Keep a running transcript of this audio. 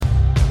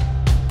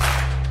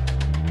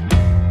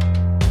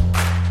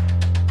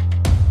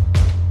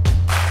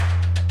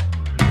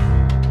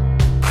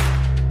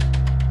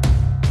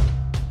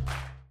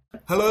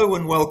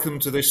welcome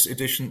to this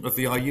edition of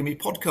the IUMI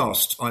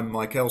podcast. I'm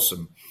Mike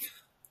Elsom.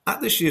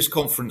 At this year's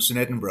conference in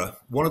Edinburgh,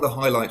 one of the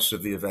highlights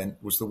of the event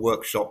was the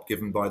workshop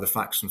given by the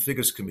Facts and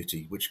Figures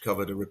Committee, which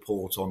covered a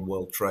report on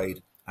world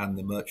trade and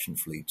the merchant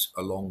fleet,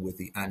 along with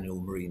the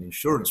annual marine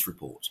insurance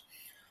report.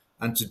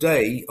 And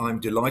today, I'm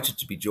delighted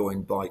to be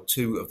joined by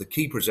two of the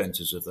key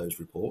presenters of those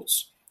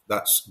reports.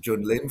 That's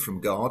Jun Lin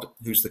from GARD,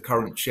 who's the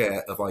current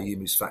chair of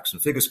IUMI's Facts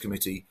and Figures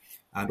Committee,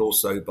 and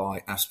also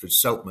by Astrid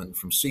Seltmann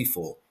from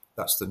C4.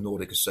 That's the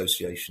Nordic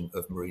Association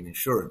of Marine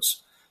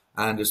Insurance.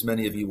 And as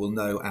many of you will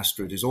know,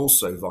 Astrid is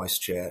also Vice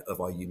Chair of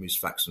IUMI's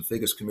Facts and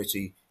Figures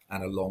Committee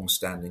and a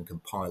long-standing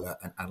compiler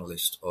and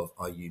analyst of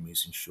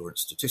IUMI's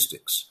insurance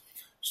statistics.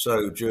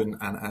 So, Jun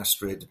and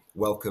Astrid,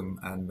 welcome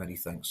and many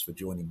thanks for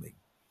joining me.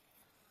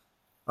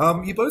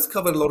 You both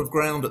covered a lot of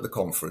ground at the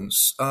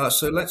conference,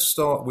 so let's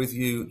start with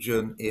you,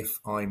 Jun, if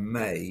I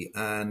may,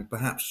 and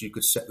perhaps you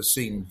could set the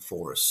scene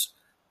for us.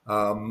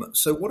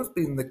 So what have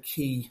been the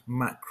key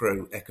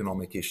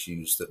macroeconomic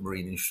issues that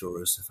marine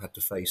insurers have had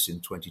to face in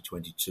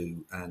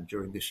 2022 and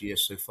during this year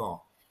so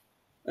far?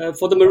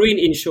 For the marine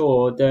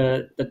insurer,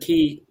 the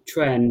key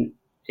trend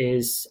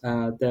is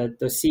the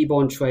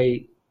seaborne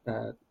trade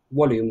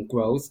volume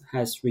growth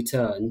has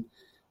returned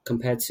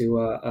compared to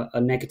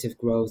a negative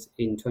growth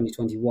in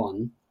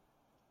 2021.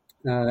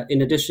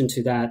 In addition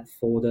to that,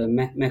 for the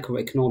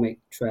macroeconomic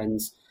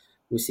trends,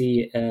 we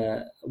see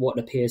what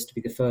appears to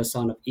be the first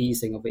sign of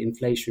easing of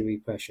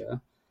inflationary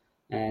pressure,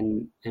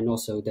 and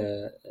also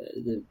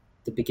the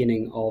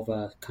beginning of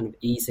a kind of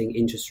easing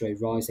interest rate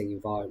rising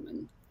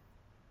environment.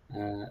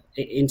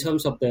 In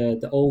terms of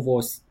the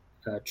overall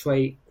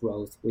trade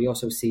growth, we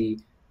also see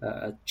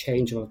a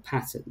change of a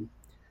pattern.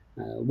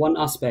 One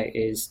aspect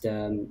is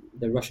the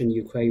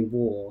Russian-Ukraine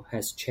war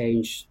has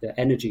changed the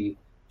energy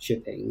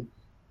shipping,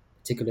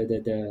 particularly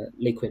the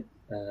liquid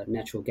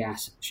natural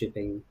gas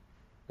shipping,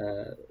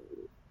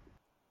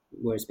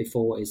 whereas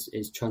before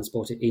is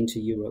transported into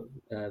Europe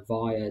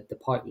via the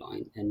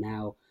pipeline, and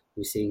now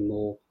we're seeing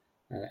more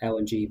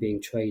LNG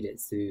being traded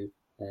through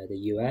the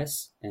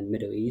US and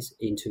Middle East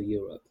into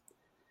Europe.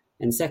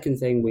 And second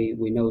thing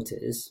we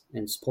notice,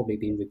 and it's probably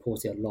been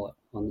reported a lot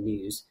on the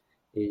news,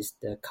 is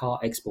the car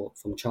export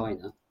from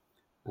China.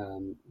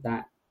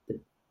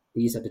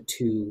 These are the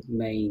two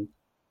main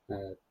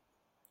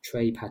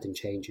trade pattern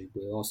changes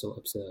we also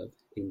observe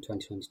in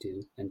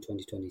 2022 and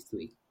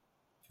 2023.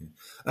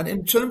 And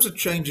in terms of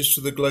changes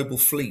to the global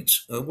fleet,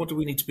 what do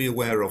we need to be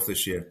aware of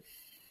this year?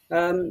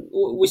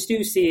 We're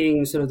still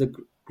seeing sort of the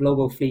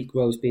global fleet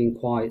growth being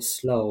quite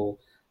slow.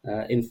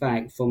 In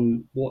fact,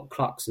 from what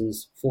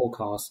Clarkson's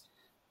forecast,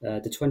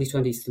 the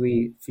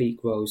 2023 fleet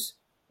growth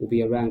will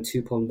be around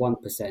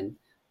 2.1%,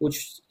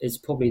 which is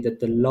probably the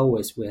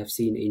lowest we have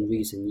seen in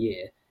recent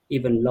year,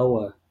 even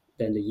lower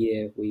than the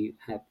year we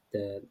had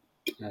the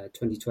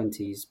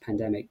 2020's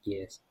pandemic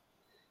years.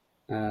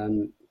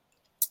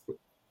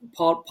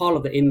 Part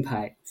of the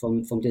impact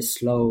from this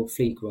slow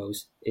fleet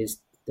growth is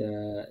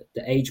the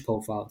age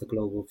profile of the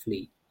global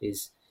fleet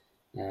is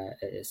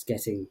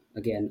getting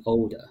again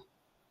older.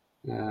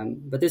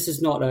 But this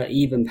is not an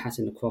even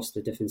pattern across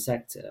the different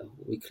sector.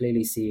 We're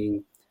clearly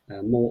seeing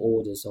more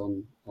orders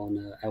on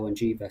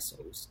LNG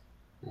vessels.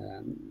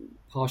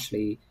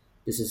 Partially,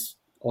 this is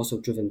also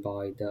driven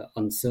by the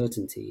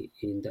uncertainty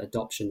in the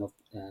adoption of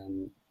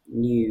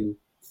new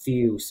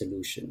fuel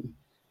solution,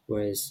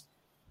 whereas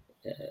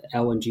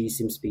LNG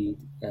seems to be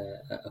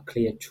a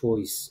clear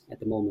choice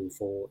at the moment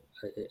for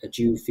a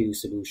dual fuel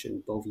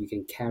solution. Both you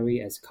can carry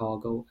as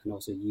cargo and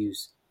also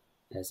use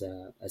as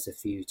a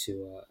fuel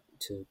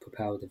to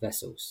propel the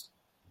vessels.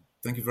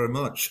 Thank you very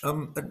much.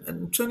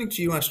 And turning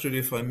to you, Astrid,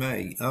 if I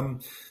may,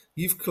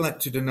 you've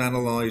collected and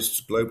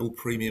analysed global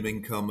premium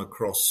income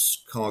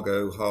across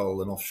cargo,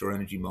 hull and offshore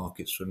energy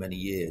markets for many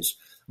years.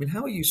 I mean,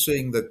 how are you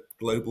seeing the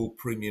global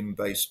premium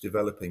base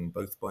developing,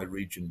 both by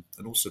region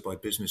and also by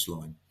business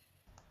line?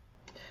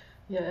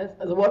 Yes,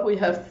 what we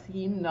have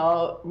seen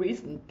now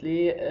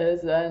recently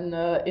is an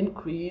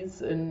increase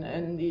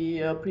in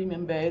the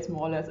premium base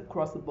more or less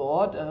across the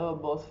board,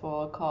 both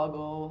for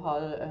cargo,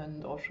 hull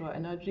and offshore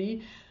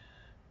energy.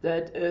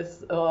 That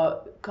is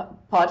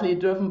partly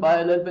driven by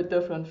a little bit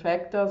different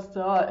factors.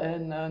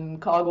 In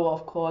cargo,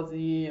 of course,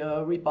 the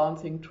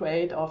rebounding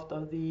trade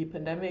after the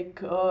pandemic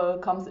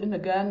comes in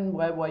again,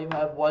 where you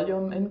have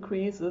volume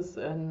increases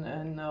in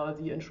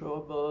the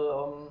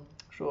insurable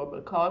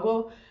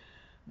cargo.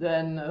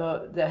 Then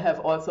there have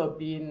also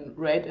been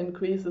rate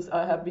increases,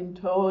 I have been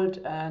told,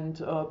 and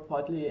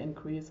partly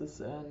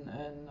increases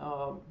in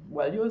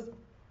values.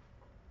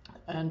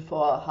 And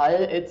for hull,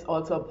 it's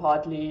also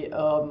partly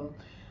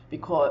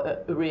because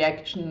a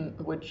reaction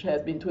which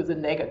has been to the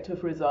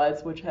negative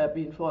results, which have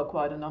been for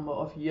quite a number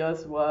of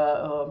years,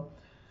 where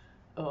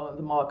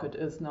the market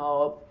is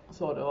now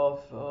sort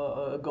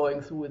of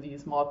going through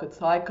these market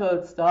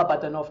cycles.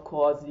 But then, of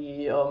course,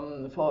 the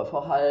for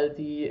hull,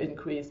 the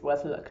increased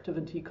vessel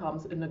activity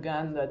comes in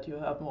again, that you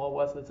have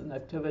more vessels in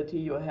activity.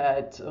 You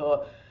had,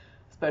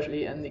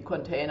 especially in the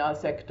container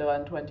sector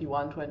in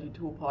 21,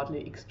 22,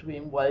 partly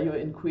extreme value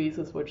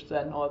increases, which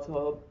then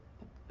also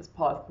is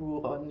passed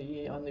through on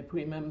the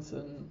premiums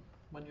and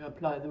when you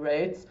apply the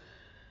rates.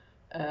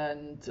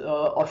 And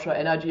offshore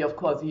energy, of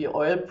course, the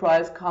oil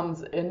price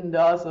comes in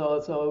there.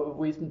 So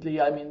recently,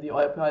 I mean, the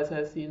oil price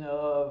has seen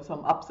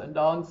some ups and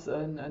downs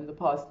in the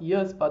past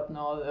years, but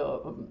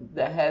now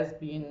there has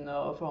been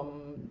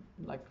from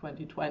like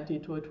 2020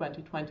 to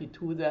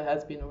 2022, there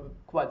has been a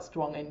quite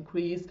strong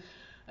increase.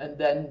 And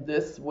then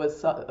this,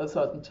 with a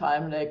certain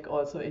time lag,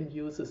 also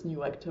induces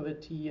new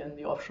activity in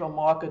the offshore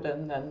market,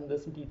 and then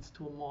this leads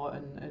to more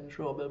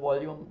insurable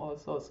volume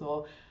also.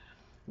 So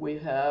we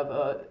have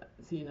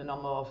seen a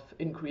number of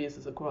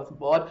increases across the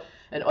board.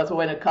 And also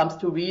when it comes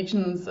to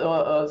regions,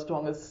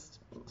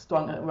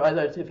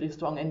 relatively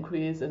strong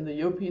increase in the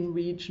European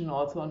region,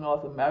 also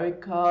North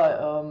America,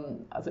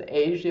 also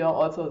Asia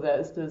also there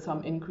is still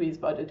some increase,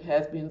 but it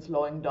has been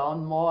slowing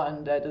down more,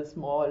 and that is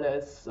more or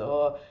less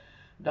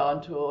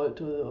down to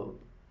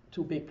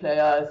two big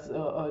players,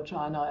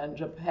 China and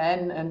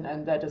Japan,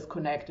 and that is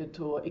connected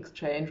to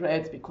exchange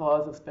rates,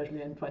 because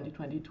especially in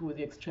 2022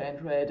 the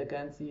exchange rate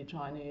against the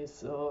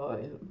Chinese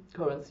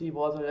currency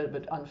was a little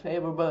bit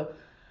unfavorable,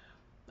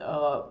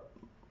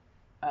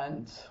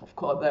 and of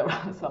course there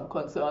are some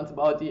concerns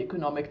about the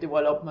economic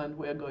development.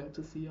 We are going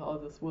to see how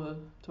this will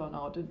turn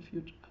out in the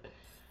future.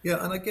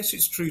 Yeah, and I guess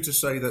it's true to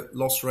say that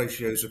loss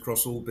ratios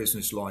across all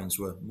business lines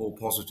were more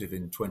positive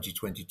in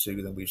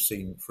 2022 than we've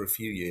seen for a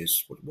few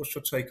years. What's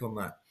your take on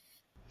that?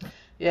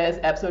 Yes,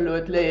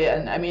 absolutely.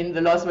 And I mean,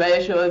 the loss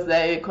ratios,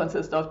 they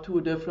consist of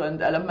two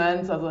different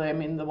elements. Also, I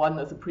mean, the one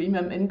is the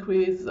premium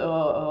increase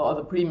or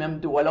the premium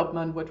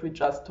development, which we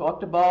just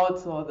talked about.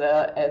 So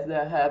as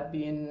there have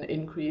been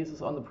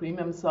increases on the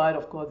premium side,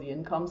 of course, the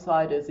income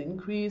side is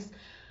increased.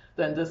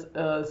 Then this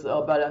is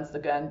balanced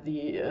against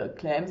the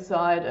claim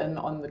side. And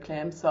on the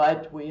claim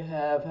side, we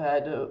have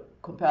had a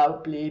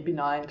comparably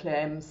benign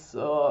claims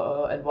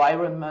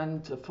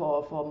environment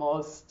for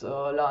most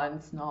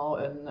lines now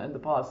in the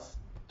past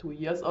 2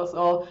 years or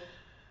so.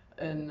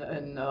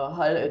 In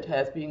Hull, it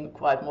has been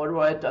quite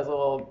moderate,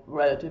 also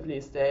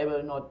relatively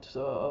stable, not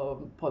a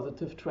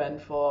positive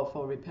trend for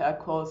repair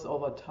costs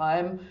over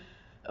time.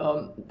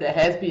 There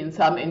has been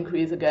some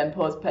increase again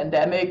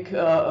post-pandemic.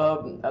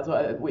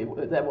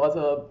 There was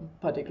a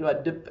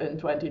particular dip in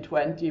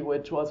 2020,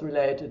 which was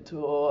related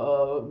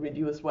to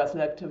reduced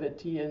vessel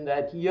activity in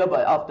that year.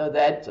 But after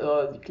that,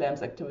 the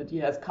claims activity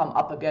has come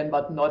up again,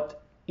 but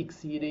not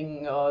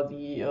exceeding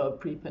the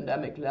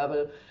pre-pandemic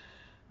level.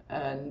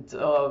 And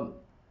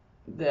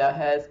there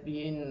has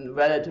been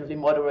relatively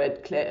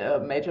moderate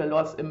major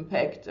loss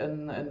impact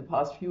in the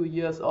past few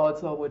years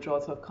also, which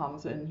also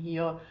comes in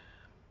here.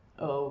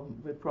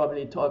 We'll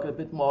probably talk a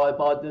bit more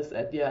about this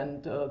at the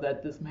end,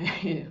 that this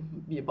may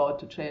be about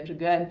to change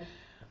again.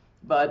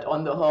 But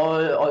on the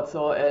whole,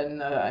 also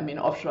in,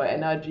 offshore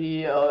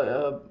energy,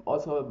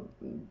 also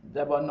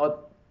there were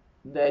not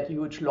that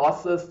huge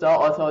losses. There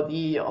also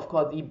of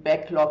course, the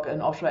backlog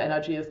in offshore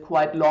energy is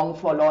quite long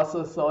for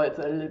losses, so it's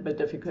a little bit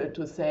difficult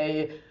to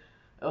say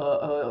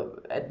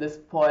at this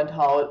point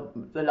how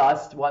the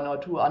last 1 or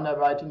 2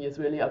 underwriting years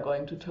really are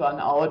going to turn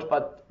out.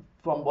 But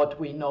from what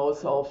we know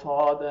so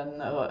far,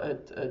 then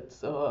it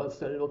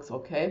still looks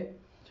okay.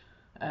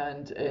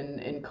 And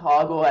in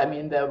cargo, I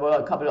mean, there were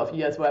a couple of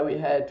years where we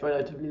had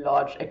relatively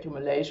large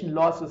accumulation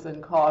losses in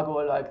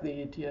cargo, like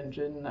the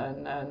Tianjin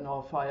and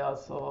or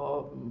fires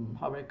or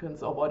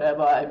hurricanes or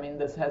whatever. I mean,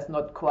 this has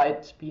not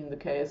quite been the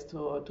case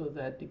to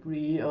that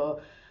degree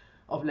of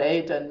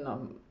late.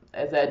 And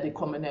as a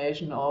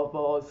combination of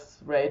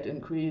both rate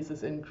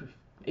increases,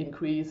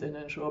 increase in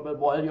insurable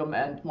volume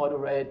and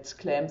moderate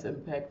claims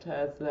impact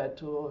has led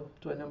to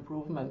an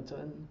improvement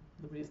in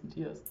the recent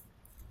years.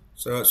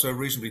 So a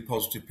reasonably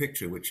positive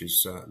picture, which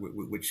is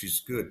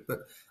good. But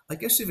I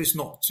guess if it's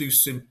not too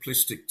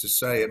simplistic to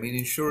say, I mean,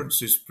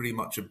 insurance is pretty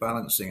much a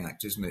balancing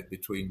act, isn't it,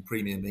 between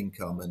premium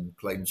income and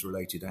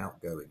claims-related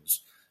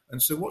outgoings?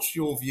 And so what's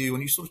your view,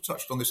 and you sort of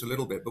touched on this a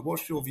little bit, but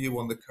what's your view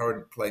on the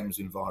current claims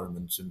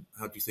environment, and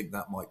how do you think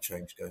that might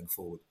change going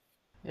forward?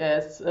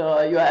 Yes,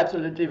 you're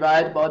absolutely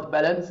right about the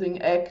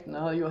balancing act.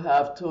 Now you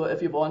have to,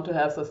 if you want to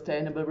have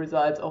sustainable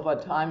results over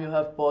time, you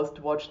have both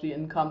to watch the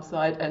income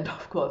side and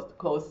of course the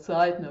cost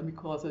side,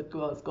 because it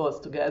goes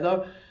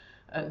together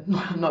and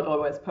not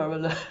always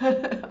parallel,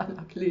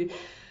 luckily.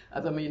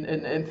 As I mean,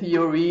 in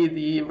theory,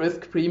 the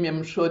risk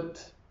premium should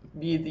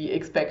be the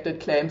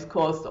expected claims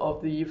cost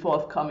of the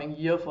forthcoming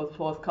year for the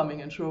forthcoming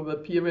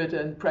insurable period.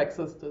 In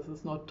practice, this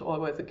is not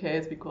always the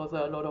case because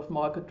there are a lot of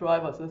market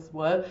drivers as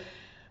well.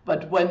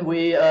 But when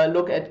we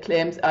look at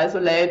claims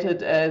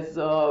isolated, as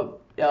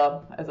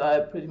I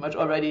pretty much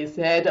already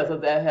said,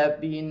 there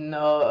have been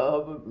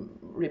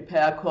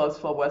repair costs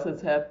for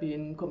vessels have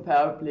been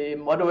comparably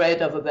moderate.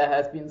 There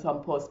has been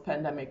some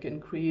post-pandemic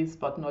increase,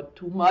 but not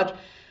too much.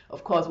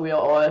 Of course, we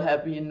all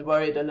have been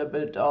worried a little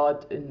bit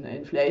about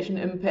inflation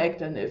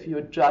impact, and if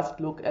you just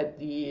look at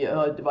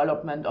the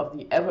development of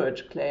the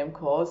average claim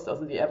cost,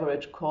 the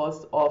average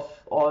cost of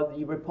all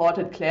the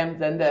reported claims,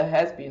 then there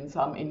has been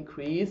some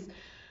increase.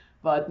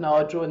 But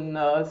now Jun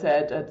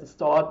said at the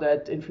start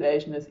that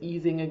inflation is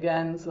easing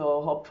again,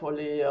 so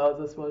hopefully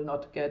this will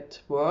not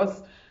get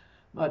worse.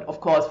 But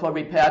of course, for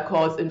repair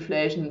costs,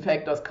 inflation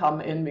factors come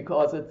in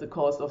because it's the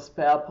cost of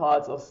spare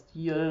parts, of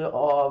steel,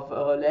 of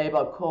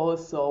labor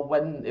costs. So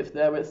if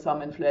there is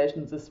some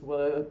inflation, this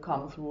will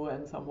come through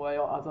in some way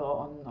or other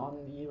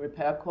on the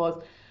repair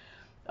costs.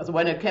 Also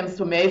when it comes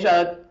to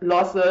major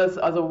losses,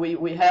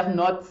 we have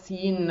not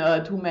seen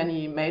too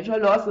many major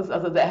losses.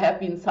 There have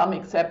been some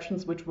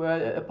exceptions, which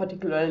were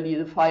particularly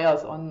the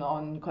fires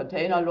on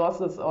container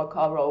losses or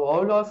cargo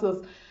roll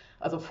losses.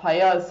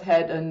 Fires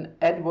had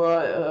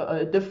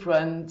a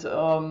different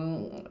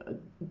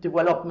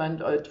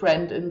development or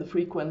trend in the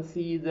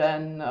frequency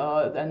than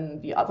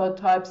the other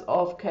types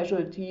of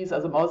casualties.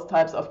 Most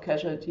types of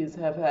casualties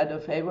have had a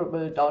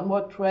favorable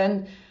downward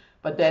trend,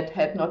 but that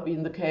had not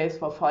been the case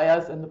for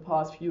fires in the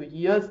past few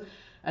years.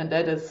 And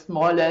that is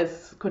more or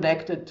less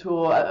connected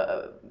to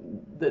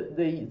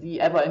the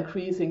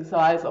ever-increasing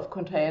size of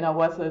container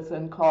vessels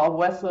and car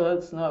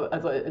vessels.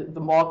 The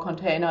more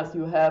containers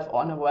you have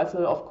on a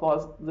vessel, of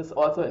course, this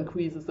also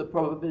increases the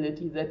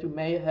probability that you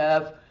may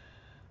have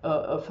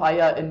a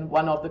fire in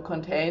one of the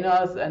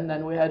containers. And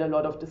then we had a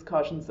lot of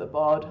discussions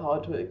about how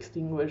to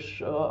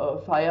extinguish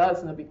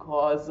fires,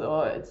 because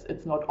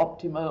it's not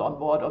optimal on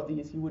board of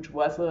these huge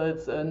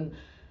vessels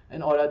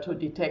in order to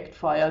detect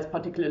fires,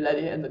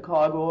 particularly in the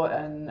cargo,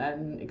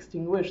 and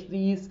extinguish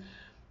these.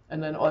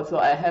 And then also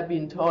I have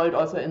been told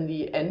also in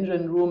the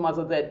engine room,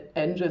 that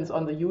engines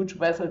on the huge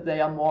vessels, they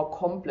are more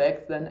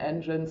complex than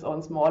engines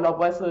on smaller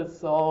vessels.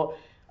 So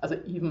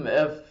even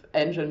if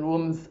engine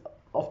rooms,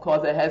 of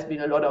course, there has been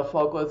a lot of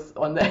focus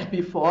on that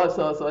before,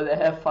 so they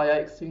have fire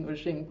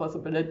extinguishing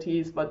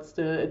possibilities, but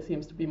still it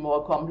seems to be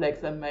more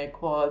complex and may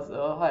cause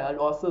higher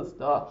losses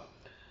there.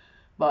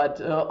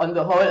 But on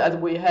the whole,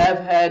 we have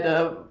had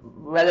a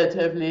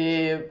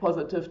relatively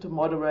positive to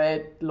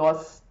moderate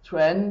loss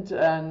trend,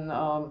 and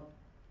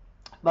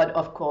but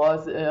of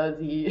course,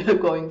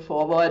 going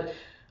forward,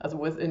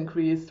 with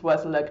increased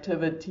vessel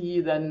activity,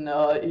 then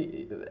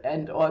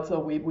and also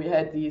we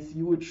had these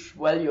huge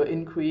value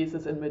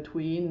increases in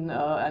between,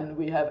 and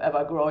we have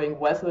ever-growing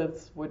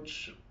vessels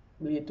which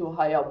lead to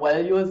higher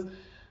values.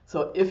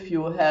 So if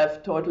you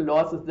have total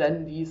losses,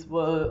 then these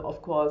will,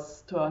 of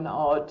course, turn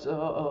out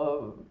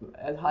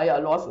as higher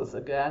losses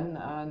again,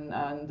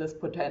 and this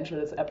potential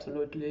is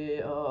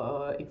absolutely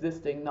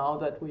existing now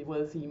that we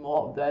will see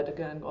more of that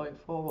again going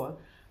forward.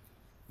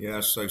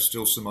 Yeah, so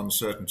still some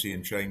uncertainty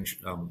and change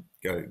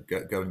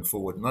going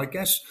forward. And I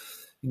guess,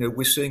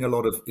 we're seeing a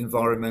lot of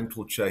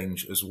environmental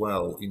change as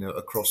well,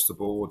 across the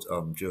board,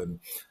 Jun.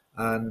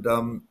 And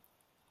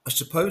I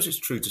suppose it's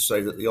true to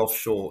say that the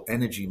offshore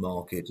energy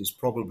market is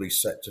probably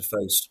set to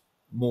face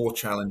more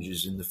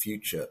challenges in the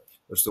future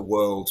as the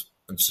world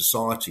and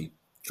society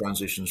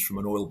transitions from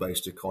an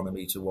oil-based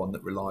economy to one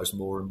that relies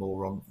more and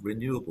more on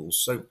renewables.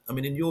 So,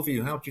 in your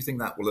view, how do you think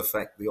that will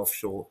affect the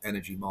offshore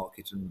energy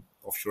market and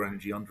offshore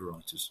energy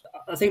underwriters?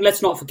 I think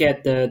let's not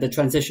forget the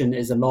transition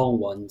is a long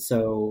one.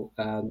 So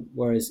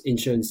whereas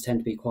insurance tend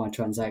to be quite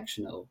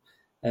transactional,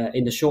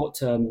 in the short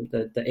term,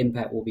 the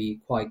impact will be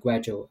quite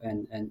gradual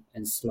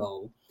and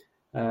slow.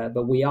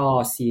 But we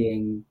are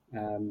seeing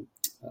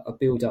a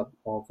build-up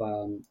of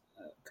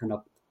kind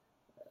of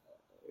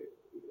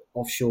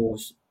offshore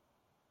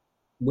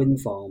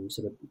wind farms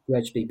sort of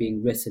gradually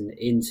being written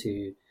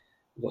into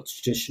what's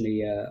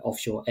traditionally an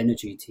offshore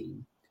energy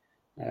team.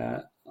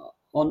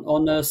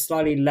 On a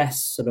slightly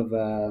less sort of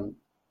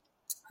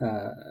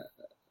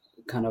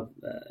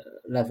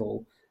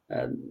level,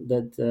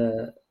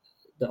 the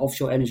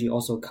offshore energy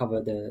also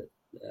cover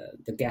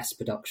the gas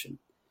production.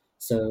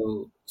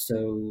 So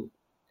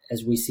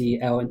as we see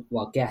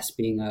gas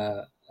being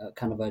a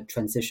kind of a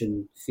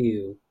transition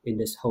fuel in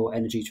this whole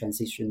energy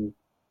transition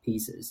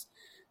pieces.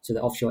 So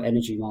the offshore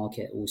energy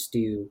market will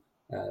still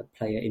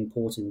play an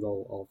important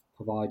role of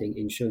providing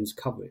insurance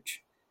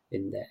coverage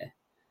in there.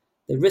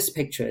 The risk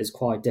picture is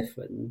quite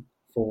different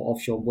for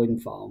offshore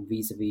wind farm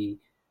vis-a-vis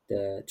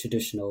the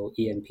traditional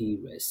E&P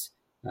risk.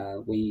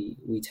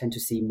 We tend to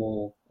see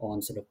more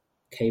on sort of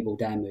cable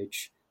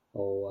damage,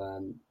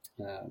 or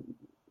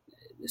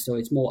so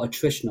it's more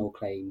attritional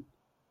claim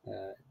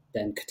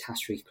than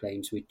catastrophe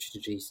claims we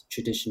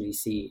traditionally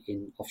see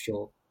in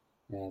offshore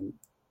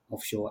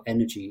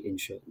energy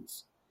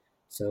insurance.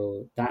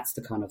 So that's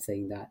the kind of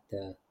thing that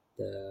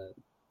the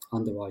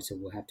underwriter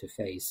will have to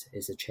face,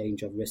 is a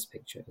change of risk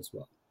picture as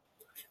well.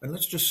 And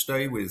let's just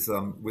stay with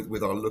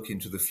our look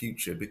into the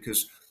future,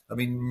 because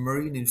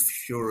marine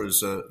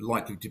insurers are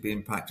likely to be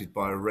impacted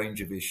by a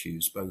range of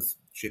issues, both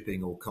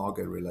shipping or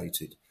cargo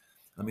related.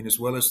 As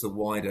well as the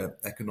wider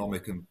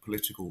economic and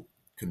political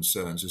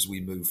concerns as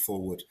we move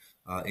forward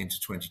into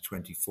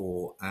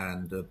 2024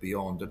 and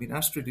beyond.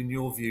 Astrid, in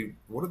your view,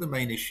 what are the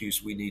main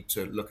issues we need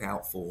to look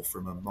out for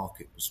from a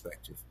market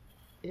perspective?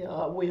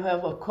 Yeah, we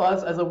have, of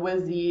course,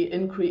 with the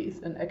increase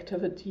in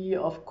activity,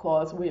 of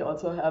course, we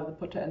also have the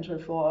potential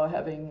for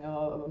having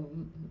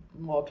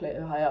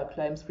higher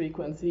claims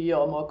frequency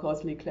or more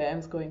costly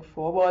claims going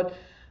forward.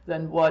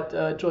 than what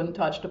Jun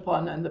touched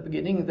upon in the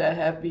beginning. There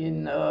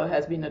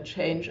has been a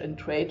change in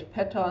trade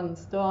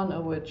patterns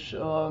done, which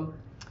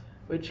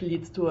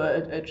leads to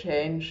a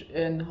change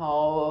in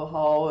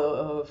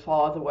how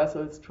far the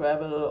vessels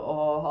travel,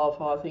 or how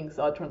far things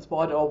are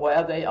transported, or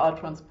where they are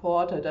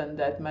transported, and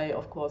that may,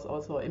 of course,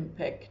 also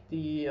impact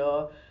the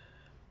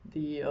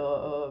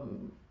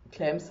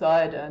claim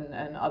side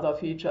and other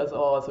features,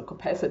 or the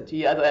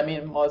capacity. I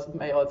mean, it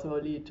may also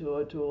lead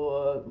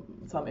to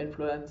some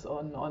influence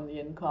on the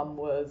income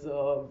with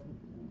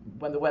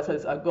when the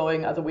vessels are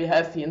going. We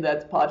have seen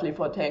that partly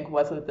for tank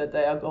vessels, that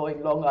they are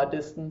going longer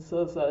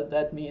distances.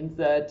 That means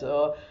that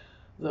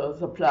the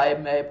supply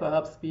may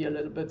perhaps be a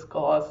little bit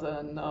scarce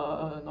and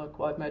not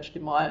quite match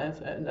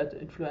demand, and that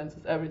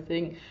influences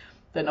everything.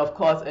 Then, of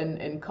course,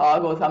 in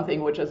cargo,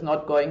 something which is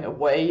not going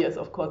away is,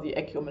 of course, the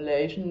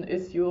accumulation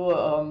issue.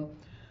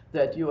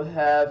 That you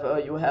have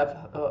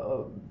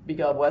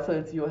bigger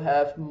vessels, you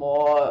have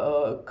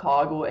more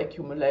cargo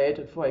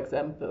accumulated, for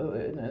example,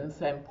 in the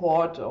same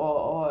port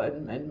or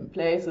in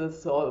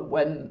places. So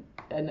when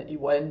an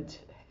event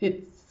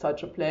hits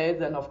such a place,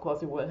 then of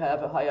course you will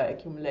have a higher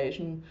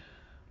accumulation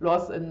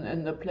loss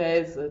in the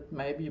place. It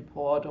may be a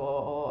port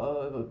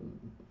or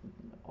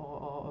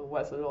a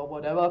vessel or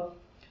whatever.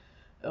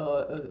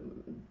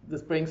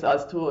 This brings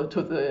us to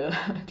the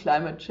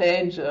climate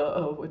change,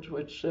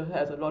 which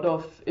has a lot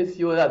of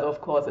issues.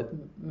 Of course, it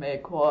may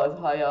cause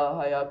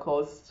higher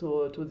costs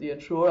to the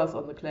insurers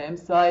on the claim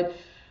side,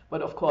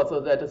 but of course,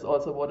 that is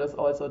also what is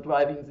also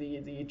driving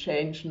the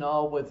change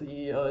now with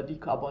the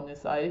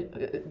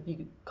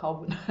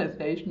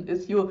decarbonization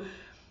issue.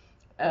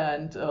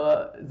 And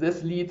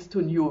this leads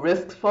to new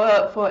risks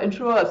for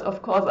insurers.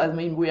 Of course, I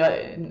mean, we are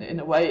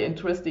in a very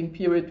interesting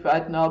period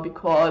right now,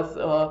 because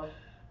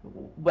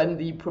when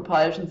the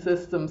propulsion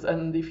systems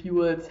and the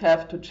fuels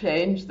have to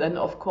change, then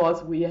of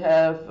course we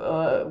have,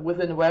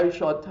 within a very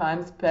short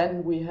time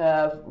span, we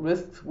have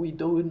risks we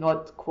do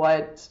not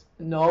quite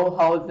know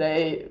how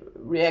they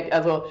react.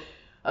 Also,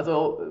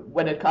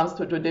 when it comes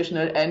to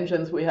traditional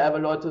engines, we have a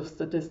lot of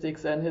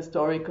statistics and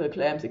historical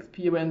claims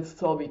experience,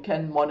 so we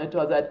can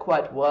monitor that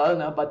quite well.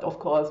 Now, but of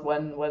course,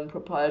 when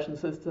propulsion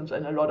systems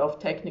and a lot of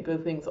technical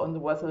things on the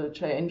vessel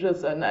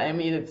changes, and I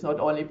mean, it's not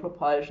only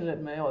propulsion, it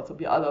may also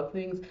be other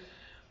things,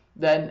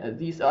 then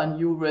these are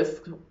new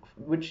risks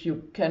which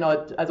you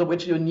cannot,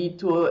 which you need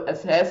to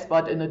assess,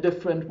 but in a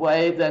different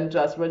way than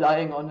just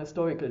relying on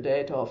historical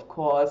data, of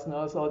course.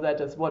 No? So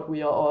that is what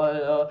we are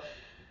all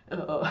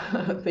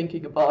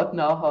thinking about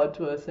now, how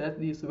to assess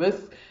these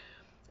risks.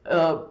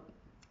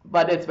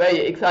 But it's very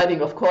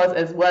exciting, of course,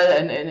 as well.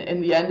 And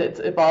in the end, it's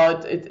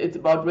about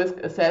risk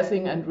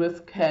assessing and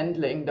risk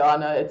handling,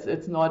 Dana.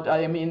 It's not.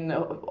 I mean,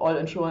 all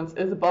insurance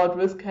is about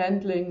risk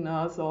handling.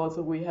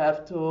 So we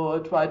have to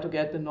try to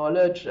get the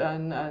knowledge,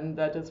 and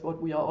that is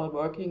what we are all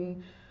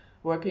working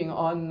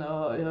on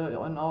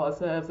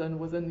ourselves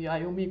and within the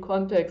IUMI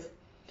context.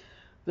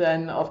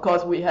 Then, of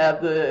course, we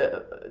have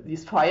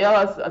these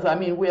fires. I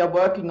mean, we are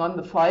working on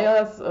the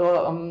fires.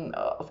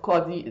 Of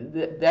course,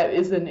 there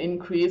is an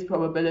increased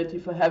probability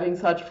for having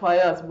such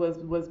fires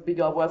with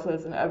bigger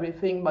vessels and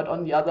everything. But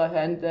on the other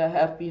hand, there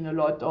have been a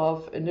lot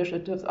of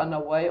initiatives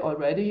underway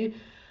already.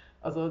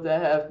 Also, there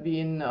have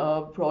been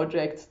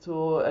projects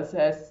to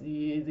assess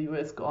the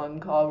risk on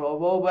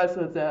cargo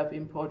vessels. There have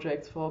been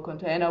projects for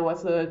container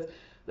vessels.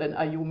 Then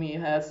IUMI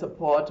has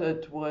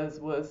supported with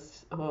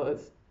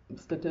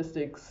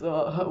statistics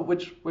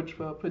which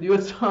were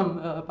produced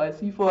by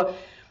C4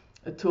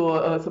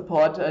 to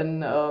support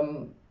an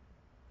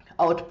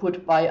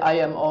output by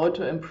IMO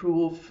to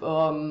improve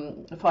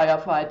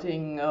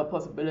firefighting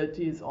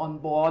possibilities on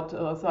board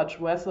such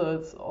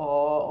vessels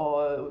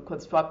or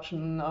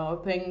construction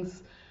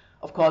things.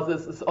 Of course,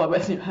 this is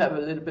always, you have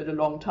a little bit a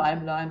long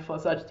timeline for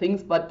such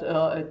things, but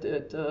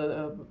it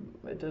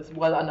is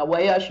well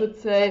underway, I should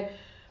say.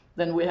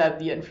 Then we have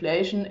the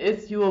inflation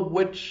issue,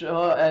 which,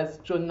 as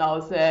Jun now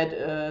said,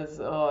 is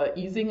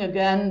easing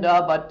again.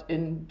 But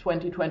in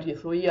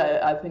 2023,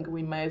 I think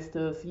we may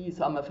still see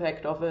some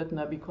effect of it,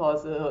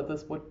 because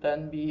this would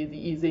then be, the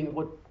easing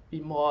would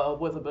be more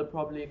visible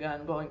probably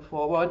again going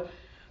forward.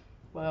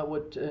 Where I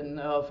would,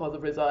 for the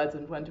results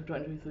in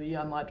 2023,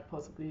 I might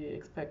possibly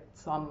expect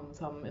some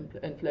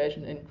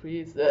inflation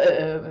increase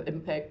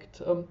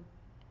impact.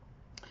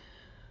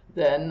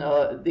 Then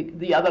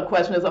the other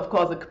question is, of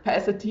course, the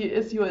capacity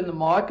issue in the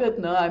market.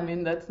 No, I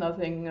mean, that's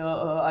nothing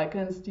I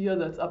can steer.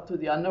 That's up to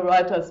the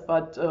underwriters.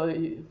 But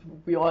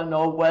we all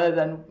know well,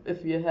 then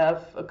if we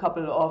have a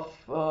couple of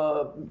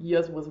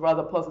years with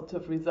rather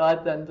positive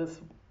results, then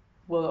this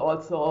will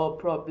also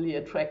probably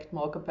attract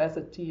more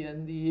capacity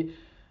in the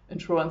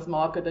insurance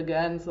market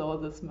again. So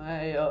this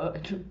may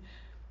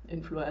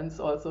influence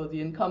also the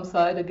income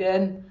side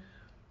again.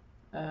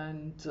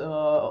 And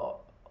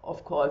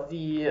of course,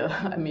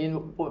 I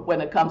mean,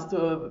 when it comes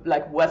to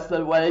like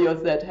vessel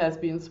values, that has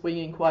been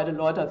swinging quite a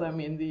lot. I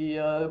mean,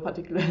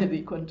 particularly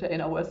the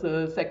container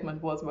vessel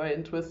segment was very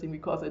interesting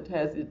because it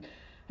had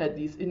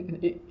these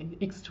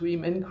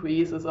extreme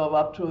increases of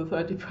up to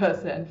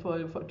 30%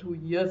 for 2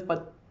 years.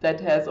 But that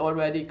has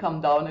already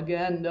come down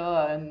again,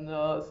 and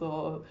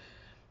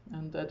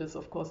that is,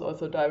 of course,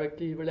 also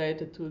directly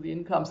related to the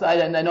income side.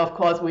 And then, of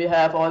course, we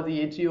have all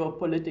the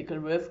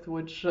geopolitical risk,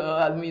 which,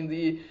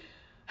 the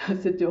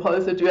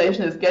whole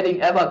situation is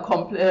getting ever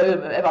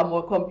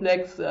more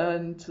complex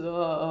and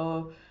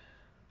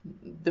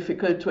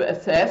difficult to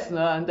assess,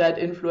 and that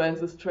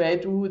influences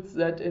trade routes,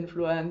 that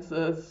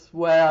influences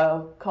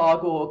where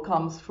cargo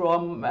comes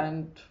from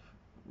and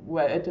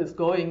where it is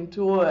going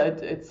to.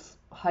 It's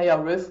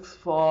higher risks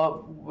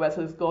for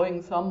vessels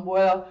going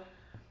somewhere.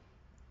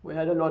 We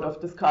had a lot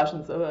of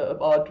discussions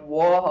about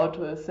war, how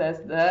to assess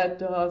that.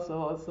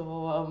 So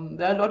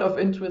there are a lot of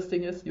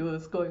interesting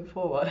issues going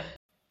forward.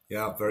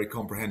 Yeah, very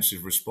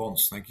comprehensive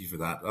response. Thank you for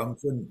that.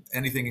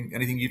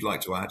 Anything you'd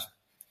like to add?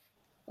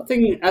 I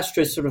think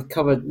Astrid sort of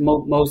covered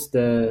most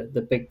of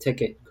the big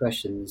ticket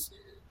questions.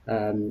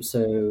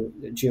 So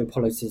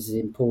geopolitics is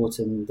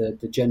important.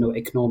 The general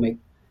economic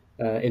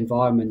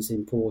environment is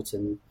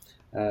important.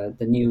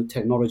 The new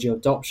technology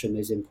adoption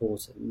is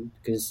important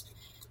because.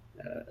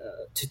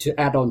 To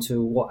add on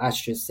to what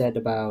Astrid said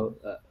about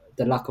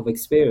the lack of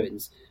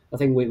experience, I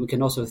think we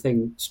can also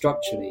think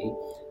structurally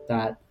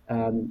that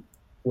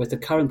with the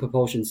current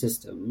propulsion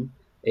system,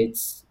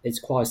 it's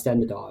quite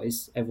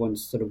standardized.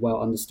 Everyone's sort of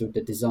well understood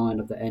the design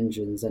of the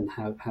engines and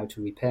how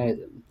to repair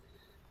them.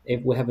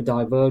 If we have a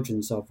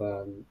divergence of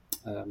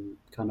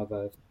kind of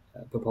a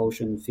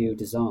propulsion fuel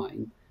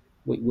design,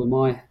 we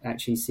might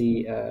actually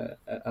see a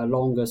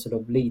longer sort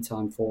of lead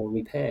time for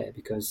repair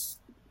because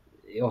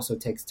it also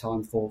takes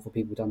time for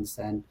people to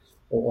understand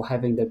or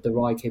having the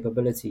right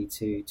capability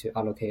to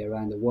allocate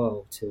around the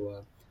world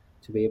to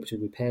be able to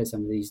repair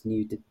some of these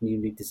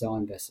newly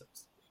designed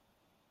vessels.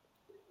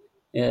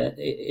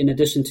 In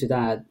addition to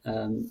that,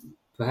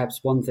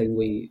 perhaps one thing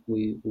we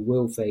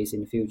will face in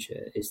the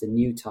future is the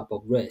new type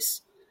of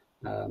risk.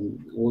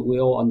 We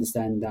all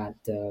understand that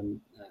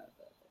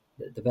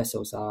the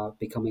vessels are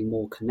becoming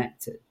more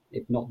connected,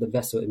 if not the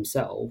vessel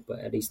himself, but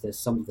at least there's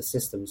some of the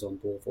systems on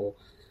board for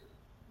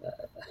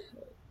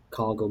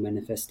cargo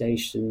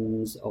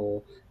manifestations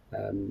or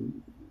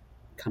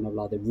kind of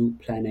like the route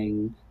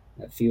planning,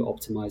 fuel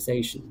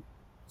optimization.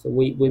 So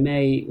we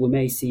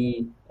may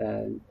see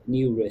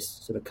new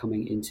risks sort of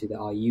coming into the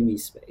IUMI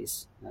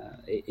space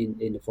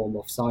in the form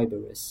of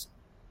cyber risks.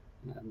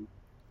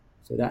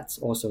 So that's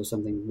also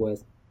something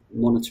worth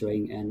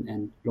monitoring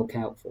and look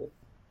out for.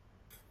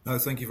 No,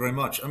 thank you very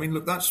much. I mean,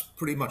 look, that's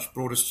pretty much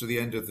brought us to the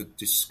end of the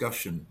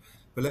discussion.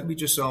 But let me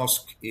just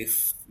ask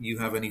if you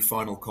have any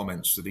final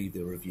comments that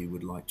either of you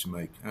would like to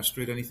make.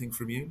 Astrid, anything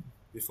from you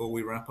before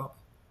we wrap up?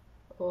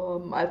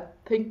 I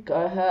think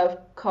I have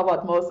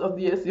covered most of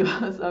the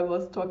issues I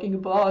was talking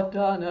about.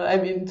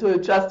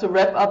 To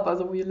wrap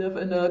up, we live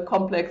in a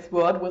complex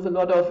world with a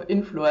lot of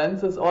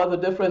influences, all the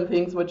different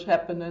things which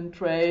happen in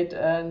trade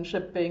and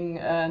shipping,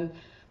 and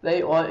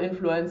they all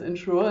influence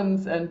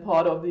insurance, and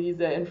part of these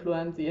they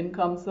influence the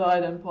income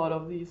side, and part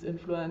of these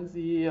influence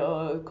the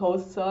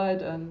coast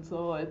side, and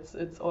so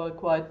it's all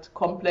quite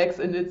complex,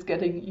 and it's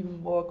getting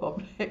even more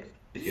complex.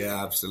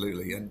 Yeah,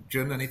 absolutely. And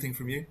Jun, anything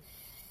from you?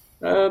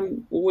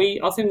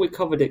 I think we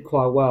covered it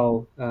quite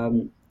well.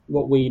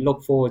 What we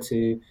look forward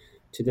to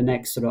the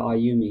next sort of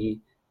IUMI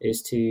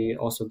is to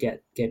also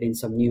get in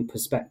some new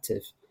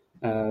perspective,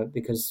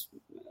 because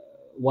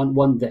one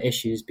of the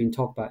issues being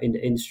talked about in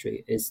the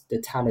industry is the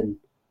talent,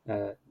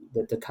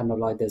 the kind of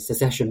like the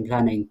succession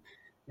planning,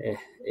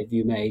 if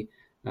you may.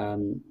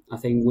 I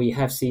think we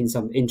have seen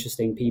some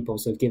interesting people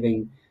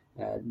giving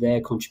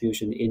their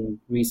contribution in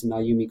recent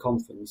IUMI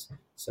conference.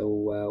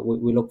 So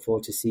we look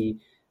forward to see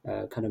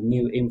kind of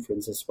new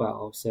influence as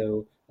well.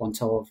 So on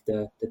top of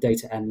the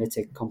data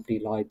analytic company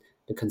like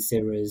the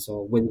Considerers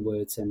or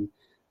Windwards and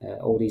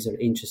all these are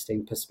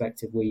interesting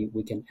perspective we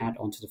can add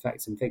onto the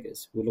facts and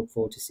figures. We look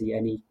forward to see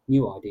any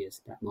new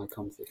ideas that might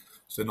come through.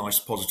 It's a nice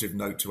positive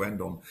note to end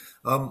on.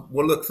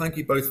 Well, look, thank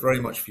you both very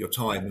much for your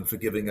time and for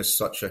giving us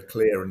such a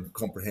clear and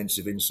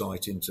comprehensive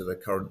insight into the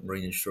current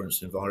marine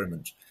insurance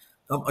environment.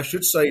 I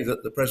should say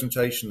that the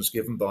presentations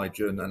given by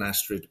Jun and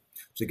Astrid,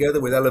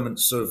 together with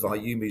elements of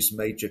IUMI's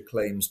major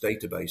claims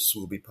database,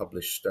 will be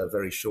published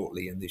very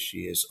shortly in this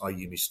year's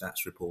IUMI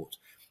Stats report.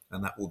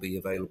 And that will be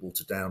available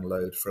to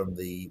download from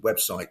the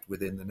website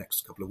within the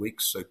next couple of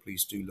weeks. So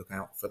please do look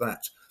out for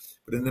that.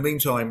 But in the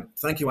meantime,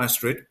 thank you,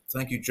 Astrid.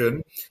 Thank you,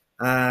 Jun.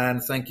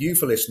 And thank you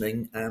for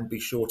listening. And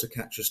be sure to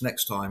catch us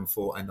next time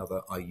for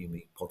another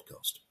IUMI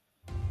podcast.